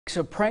It's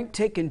a prank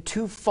taken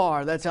too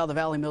far. That's how the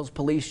Valley Mills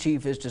police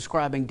chief is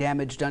describing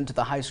damage done to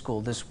the high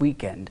school this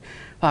weekend.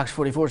 Fox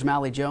 44's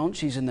Mally Jones,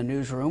 she's in the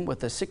newsroom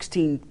with a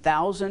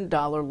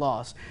 $16,000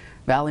 loss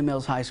Valley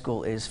Mills High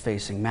School is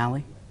facing.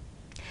 Mally?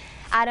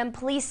 Adam,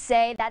 police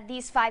say that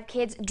these 5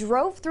 kids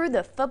drove through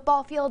the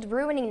football field,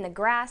 ruining the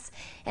grass,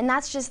 and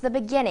that's just the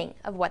beginning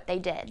of what they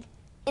did.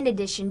 In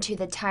addition to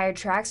the tire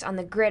tracks on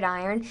the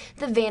gridiron,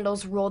 the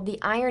vandals rolled the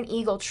Iron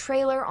Eagle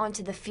trailer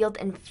onto the field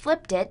and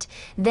flipped it.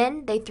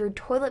 Then they threw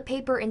toilet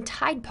paper and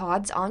Tide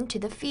Pods onto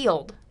the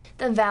field.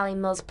 The Valley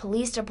Mills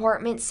Police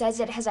Department says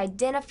it has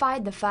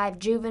identified the 5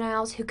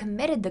 juveniles who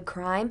committed the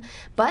crime,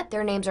 but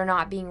their names are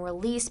not being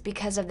released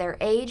because of their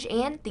age,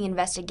 and the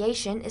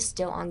investigation is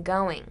still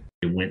ongoing.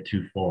 It went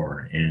too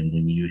far, and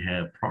when you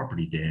have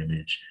property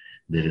damage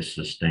that is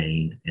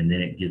sustained and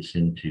then it gets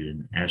into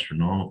an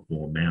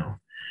astronomical amount,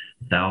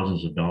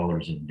 thousands of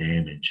dollars in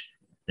damage,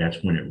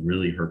 that's when it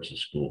really hurts the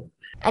school.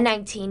 A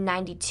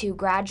 1992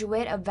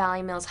 graduate of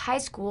Valley Mills High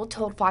School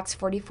told Fox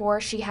 44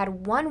 she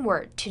had one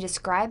word to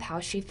describe how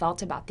she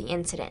felt about the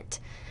incident: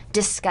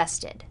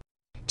 disgusted.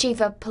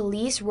 Chief of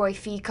Police Roy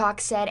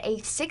Feacock said a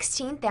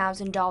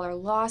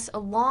 $16,000 loss,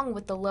 along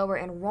with the lower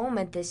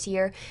enrollment this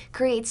year,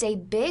 creates a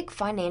big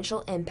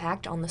financial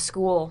impact on the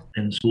school.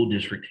 And the school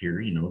district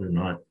here, they're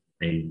not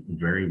a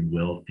very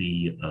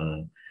wealthy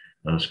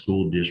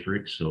school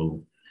district,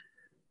 so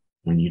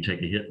when you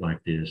take a hit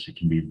like this, it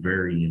can be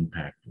very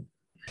impactful.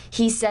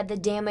 He said the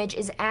damage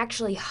is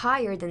actually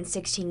higher than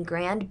 16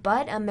 grand,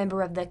 but a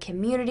member of the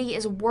community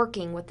is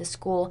working with the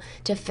school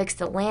to fix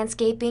the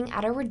landscaping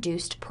at a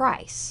reduced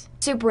price.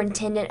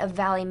 Superintendent of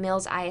Valley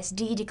Mills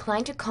ISD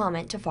declined to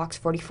comment to Fox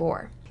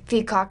 44.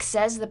 Feacock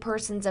says the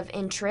persons of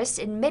interest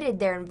admitted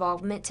their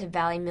involvement to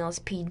Valley Mills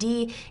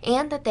PD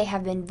and that they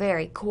have been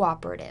very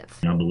cooperative.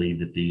 I believe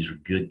that these are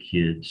good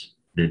kids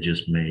that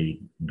just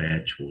made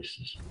bad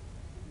choices.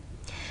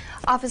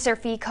 Officer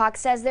Feacock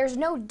says there's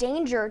no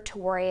danger to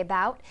worry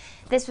about.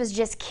 This was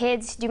just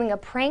kids doing a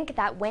prank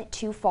that went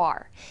too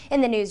far.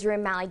 In the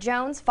newsroom, Mally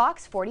Jones,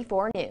 Fox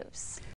 44 News.